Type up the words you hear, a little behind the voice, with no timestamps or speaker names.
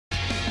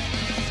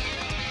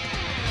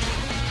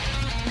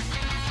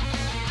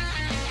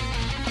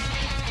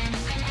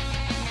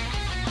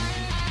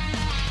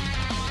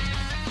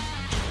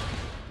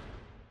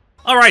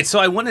Alright, so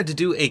I wanted to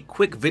do a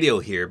quick video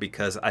here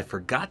because I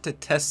forgot to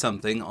test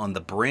something on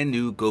the brand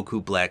new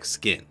Goku Black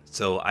skin.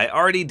 So I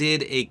already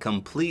did a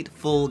complete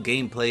full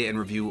gameplay and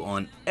review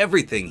on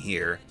everything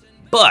here,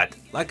 but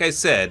like I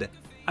said,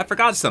 I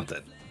forgot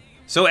something.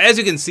 So as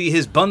you can see,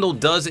 his bundle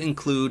does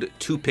include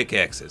 2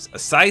 pickaxes, a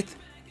scythe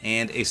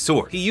and a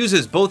sword. He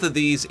uses both of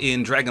these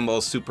in Dragon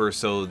Ball Super,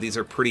 so these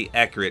are pretty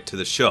accurate to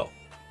the show.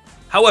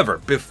 However,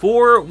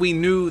 before we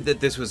knew that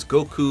this was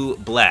Goku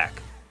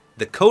Black,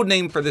 the code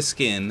name for the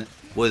skin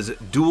was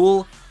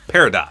Dual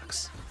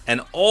Paradox,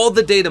 and all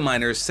the data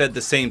miners said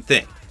the same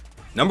thing.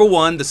 Number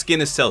 1, the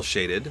skin is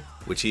cel-shaded,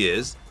 which he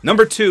is.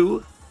 Number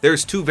 2,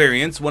 there's 2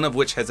 variants, one of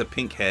which has a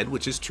pink head,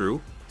 which is true.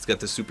 He's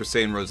got the Super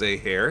Saiyan Rose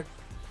hair.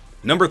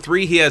 Number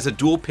 3, he has a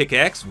dual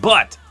pickaxe,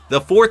 but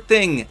the 4th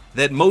thing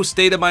that most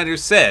data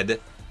miners said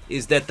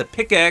is that the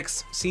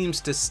pickaxe seems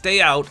to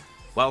stay out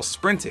while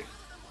sprinting.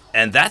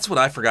 And that's what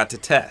I forgot to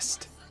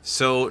test.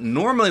 So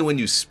normally when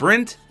you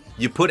sprint,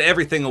 you put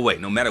everything away.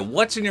 No matter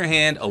what's in your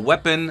hand, a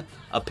weapon,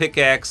 a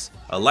pickaxe,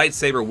 a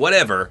lightsaber,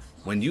 whatever,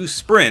 when you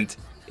sprint,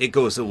 it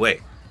goes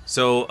away.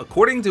 So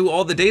according to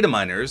all the data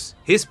miners,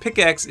 his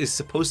pickaxe is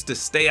supposed to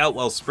stay out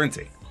while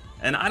sprinting.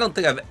 And I don't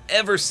think I've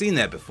ever seen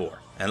that before.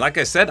 And like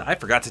I said, I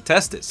forgot to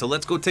test it. So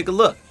let's go take a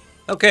look.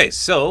 Okay,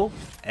 so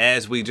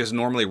as we just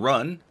normally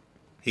run,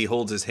 he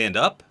holds his hand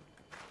up.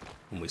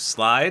 When we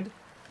slide,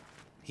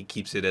 he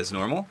keeps it as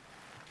normal.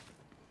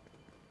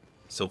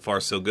 So far,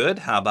 so good.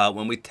 How about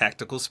when we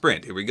tactical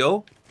sprint? Here we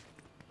go.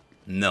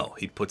 No,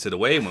 he puts it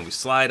away. When we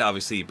slide,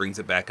 obviously, he brings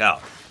it back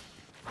out.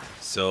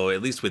 So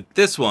at least with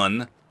this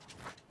one,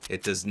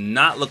 it does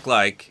not look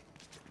like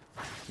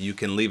you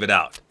can leave it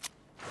out.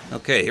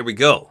 Okay, here we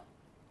go.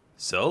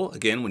 So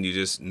again, when you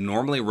just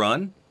normally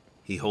run,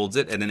 he holds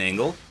it at an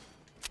angle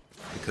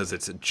because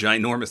it's a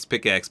ginormous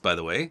pickaxe, by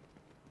the way.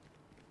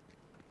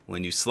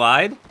 When you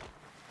slide,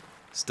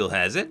 still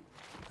has it.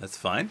 That's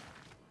fine.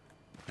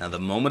 Now the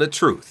moment of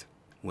truth.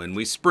 When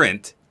we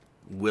sprint,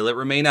 will it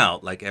remain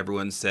out like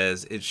everyone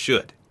says it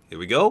should? Here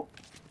we go.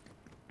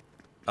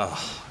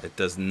 Oh, it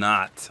does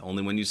not.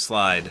 Only when you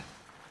slide.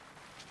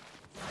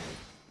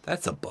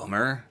 That's a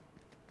bummer.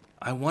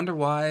 I wonder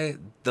why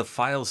the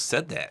files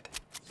said that.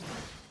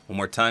 One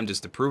more time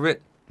just to prove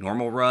it.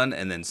 Normal run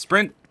and then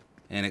sprint,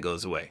 and it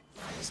goes away.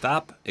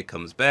 Stop, it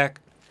comes back.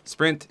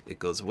 Sprint, it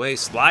goes away.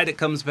 Slide, it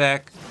comes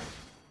back.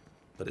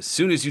 But as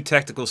soon as you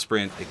tactical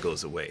sprint, it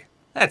goes away.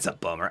 That's a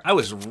bummer. I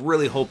was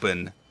really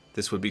hoping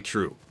this would be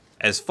true.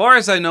 As far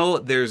as I know,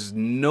 there's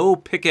no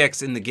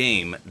pickaxe in the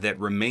game that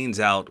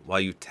remains out while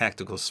you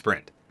tactical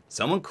sprint.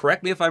 Someone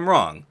correct me if I'm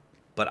wrong,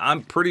 but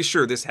I'm pretty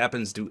sure this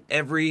happens to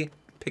every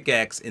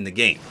pickaxe in the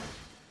game.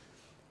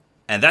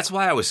 And that's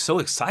why I was so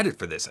excited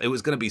for this. It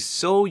was going to be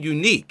so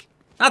unique.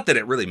 Not that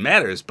it really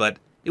matters, but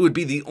it would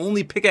be the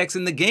only pickaxe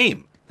in the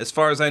game, as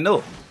far as I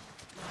know.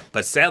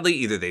 But sadly,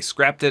 either they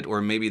scrapped it or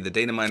maybe the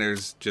data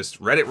miners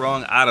just read it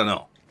wrong. I don't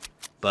know.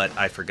 But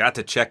I forgot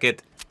to check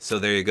it, so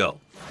there you go.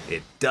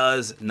 It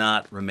does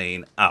not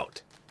remain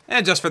out.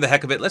 And just for the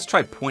heck of it, let's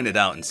try point it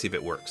out and see if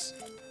it works.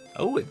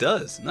 Oh, it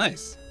does.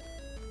 Nice.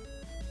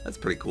 That's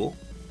pretty cool.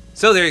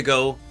 So there you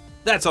go.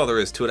 That's all there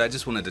is to it. I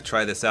just wanted to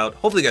try this out.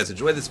 Hopefully you guys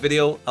enjoyed this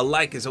video. A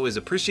like is always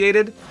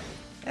appreciated.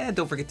 And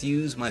don't forget to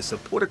use my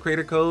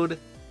Support-A-Creator Code,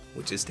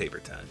 which is Tabor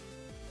time.